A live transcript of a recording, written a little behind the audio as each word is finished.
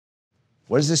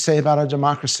What does this say about our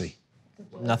democracy?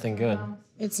 Nothing good.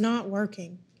 It's not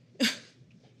working.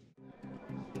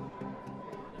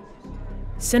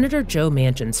 Senator Joe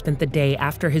Manchin spent the day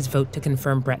after his vote to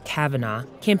confirm Brett Kavanaugh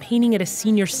campaigning at a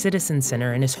senior citizen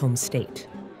center in his home state.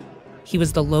 He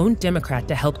was the lone Democrat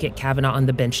to help get Kavanaugh on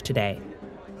the bench today.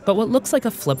 But what looks like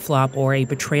a flip-flop or a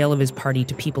betrayal of his party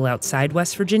to people outside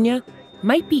West Virginia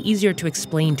might be easier to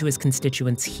explain to his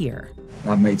constituents here.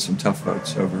 I've made some tough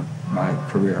votes over my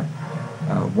career.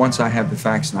 Once I have the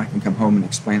facts and I can come home and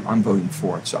explain, I'm voting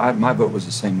for it. So my vote was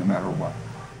the same no matter what.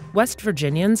 West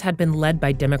Virginians had been led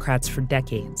by Democrats for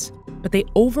decades, but they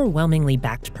overwhelmingly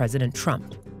backed President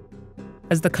Trump.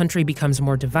 As the country becomes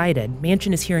more divided,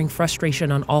 Manchin is hearing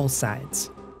frustration on all sides.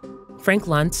 Frank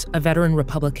Luntz, a veteran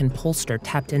Republican pollster,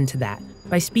 tapped into that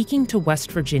by speaking to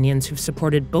West Virginians who've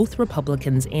supported both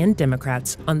Republicans and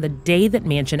Democrats on the day that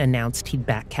Manchin announced he'd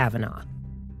back Kavanaugh.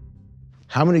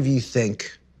 How many of you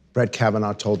think Brett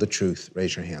Kavanaugh told the truth?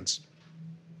 Raise your hands.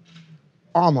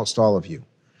 Almost all of you.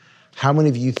 How many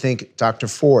of you think Dr.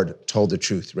 Ford told the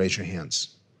truth? Raise your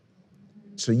hands.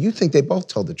 So you think they both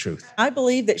told the truth? I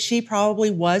believe that she probably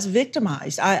was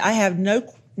victimized. I have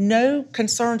no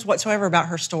concerns whatsoever about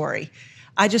her story.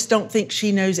 I just don't think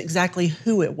she knows exactly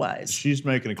who it was. She's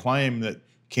making a claim that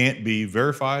can't be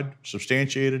verified,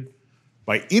 substantiated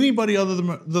by anybody other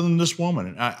than this woman.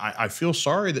 And I feel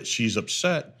sorry that she's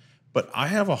upset, but I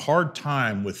have a hard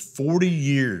time with 40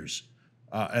 years.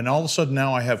 And all of a sudden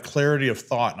now I have clarity of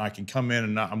thought and I can come in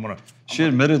and I'm gonna... She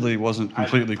admittedly wasn't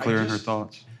completely clear in her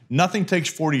thoughts. Nothing takes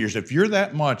 40 years. If you're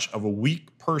that much of a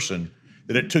weak person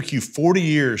that it took you 40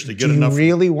 years to get enough... Do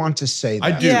you really want to say that?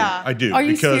 I do, yeah. I do. Are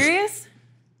you serious?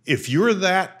 If you're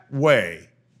that way,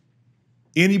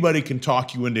 anybody can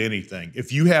talk you into anything.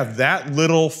 If you have that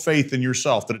little faith in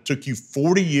yourself that it took you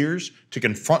 40 years to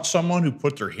confront someone who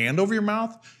put their hand over your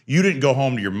mouth, you didn't go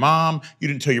home to your mom, you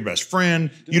didn't tell your best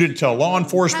friend, you didn't tell law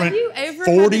enforcement. Have you ever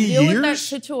had to deal with that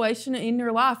situation in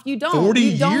your life? You don't. 40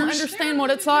 you don't years? understand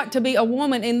what it's like to be a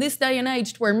woman in this day and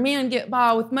age where men get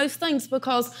by with most things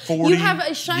because you have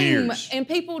a shame years. And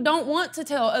people don't want to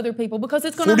tell other people because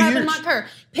it's going to happen years. like her.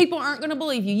 People aren't going to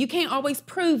believe you. You can't always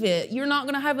prove it. You're not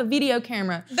going to have a video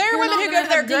camera. There are women who go to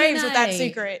their graves with that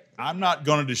secret. I'm not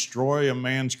going to destroy a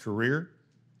man's career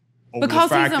over Because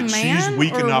the fact he's a that man, she's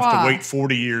weak or enough why? to wait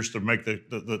 40 years to make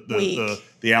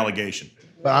the allegation.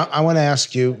 But I want to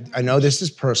ask you, I know this is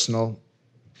personal.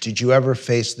 Did you ever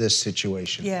face this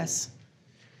situation? Yes.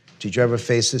 Did you ever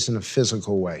face this in a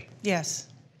physical way? Yes.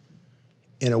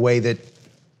 In a way that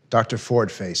Dr. Ford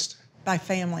faced? By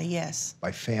family, yes.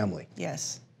 By family?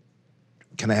 Yes.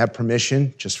 Can I have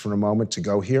permission just for a moment to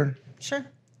go here? Sure.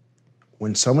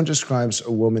 When someone describes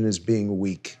a woman as being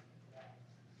weak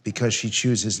because she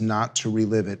chooses not to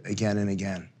relive it again and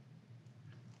again,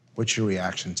 what's your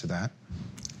reaction to that?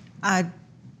 I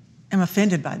am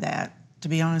offended by that, to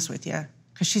be honest with you,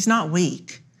 because she's not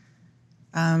weak.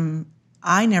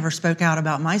 I never spoke out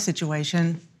about my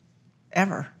situation,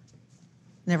 ever.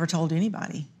 Never told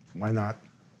anybody. Why not?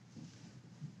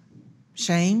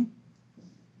 Shame.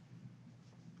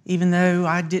 Even though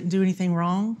I didn't do anything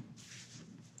wrong,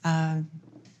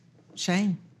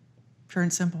 shame, pure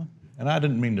and simple. And I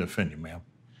didn't mean to offend you, ma'am,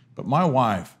 but my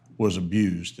wife was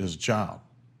abused as a child.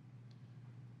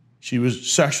 She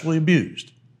was sexually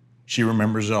abused. She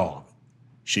remembers all of it.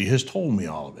 She has told me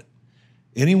all of it.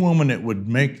 Any woman that would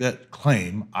make that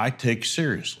claim, I take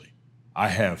seriously. I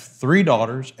have 3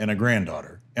 daughters and a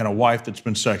granddaughter and a wife that's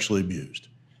been sexually abused.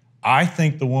 I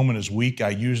think the woman is weak. I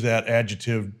use that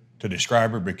adjective to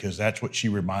describe her because that's what she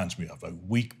reminds me of, a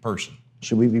weak person.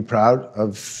 Should we be proud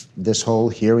of this whole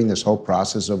hearing, this whole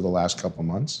process over the last couple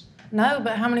months? No,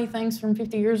 but how many things from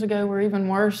 50 years ago were even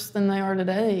worse than they are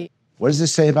today? What does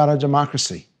this say about our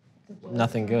democracy?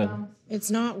 Nothing good. It's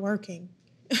not working.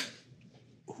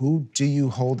 Who do you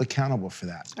hold accountable for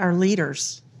that? Our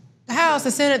leaders. The House, the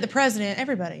Senate, the President,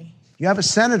 everybody. You have a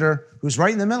senator who's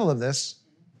right in the middle of this.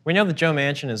 We know that Joe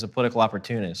Manchin is a political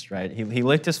opportunist, right? He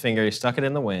licked his finger, he stuck it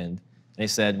in the wind, and he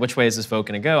said, which way is this vote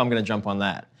going to go? I'm going to jump on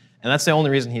that. And that's the only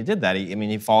reason he did that.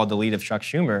 He followed the lead of Chuck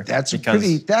Schumer. That's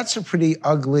a pretty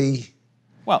ugly.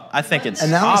 Well, I think it's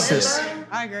analysis. obvious.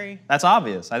 I agree. That's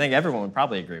obvious. I think everyone would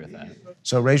probably agree with that.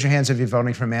 So raise your hands if you're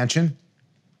voting for Manchin.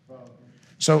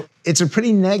 So it's a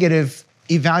pretty negative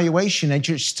evaluation that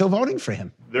you're still voting for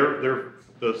him. They're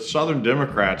the Southern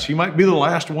Democrats. He might be the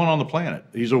last one on the planet.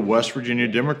 He's a West Virginia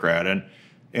Democrat,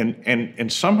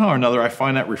 and somehow or another, I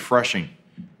find that refreshing.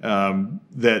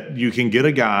 That you can get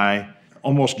a guy,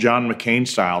 almost John McCain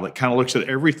style, that kind of looks at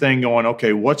everything going,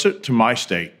 okay, what's it to my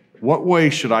state? What way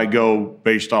should I go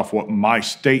based off what my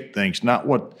state thinks, not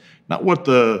what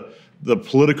the the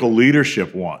political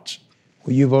leadership wants.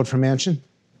 Will you vote for Manchin?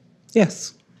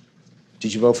 Yes.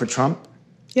 Did you vote for Trump?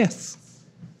 Yes.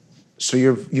 So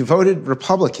you voted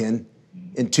Republican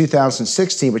in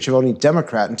 2016, but you're voting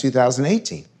Democrat in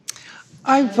 2018.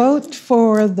 I vote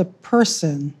for the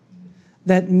person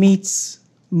that meets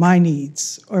my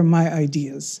needs or my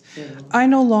ideas. I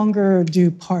no longer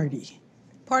do party.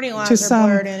 Party lines are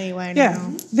blurred anyway now.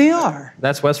 Yeah, they are.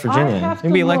 That's West Virginia.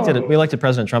 We elected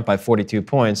President Trump by 42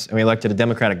 points, and we elected a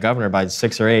Democratic governor by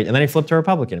 6 or 8, and then he flipped to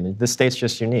Republican. I mean, this state's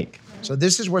just unique. So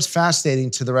this is what's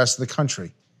fascinating to the rest of the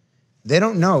country. They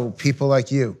don't know people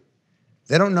like you.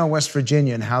 They don't know West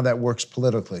Virginia and how that works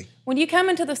politically. When you come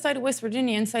into the state of West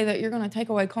Virginia and say that you're going to take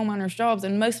away coal miners' jobs,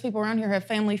 and most people around here have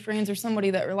family, friends, or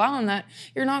somebody that rely on that,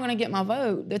 you're not going to get my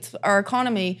vote. It's our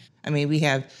economy. I mean, we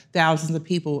have thousands of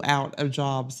people out of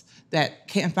jobs that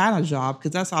can't find a job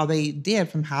because that's all they did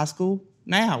from high school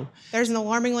now. There's an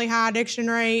alarmingly high addiction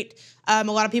rate. A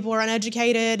lot of people are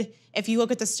uneducated. If you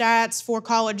look at the stats for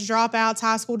college dropouts,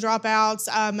 high school dropouts,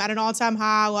 at an all-time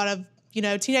high, a lot of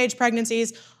teenage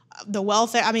pregnancies. The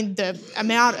welfare, the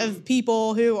amount of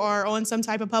people who are on some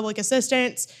type of public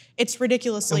assistance, it's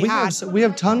ridiculously high. We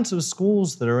have tons of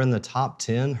schools that are in the top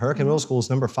 10. Hurricane Middle School is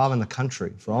number 5 in the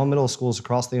country for all middle schools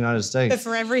across the United States. But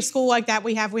for every school like that,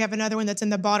 we have another one that's in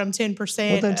the bottom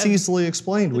 10%. Well, that's easily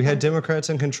explained. We had Democrats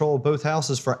in control of both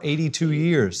houses for 82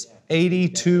 years.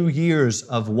 82 years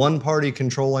of one party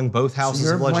controlling both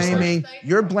houses of legislation.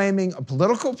 You're blaming a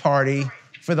political party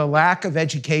for the lack of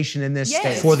education in this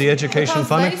state. For the education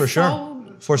funding, for sure.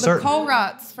 For certain. The coal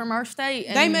rights from our state.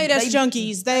 They made us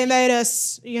junkies. They made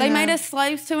us, They made us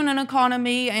slaves to an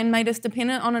economy and made us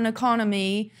dependent on an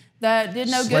economy that did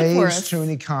no good for us. Slaves to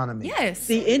an economy. Yes.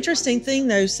 The interesting thing,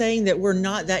 though, saying that we're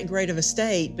not that great of a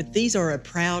state, but these are a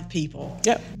proud people.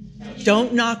 Yep.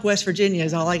 Don't knock West Virginia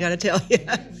is all I got to tell you.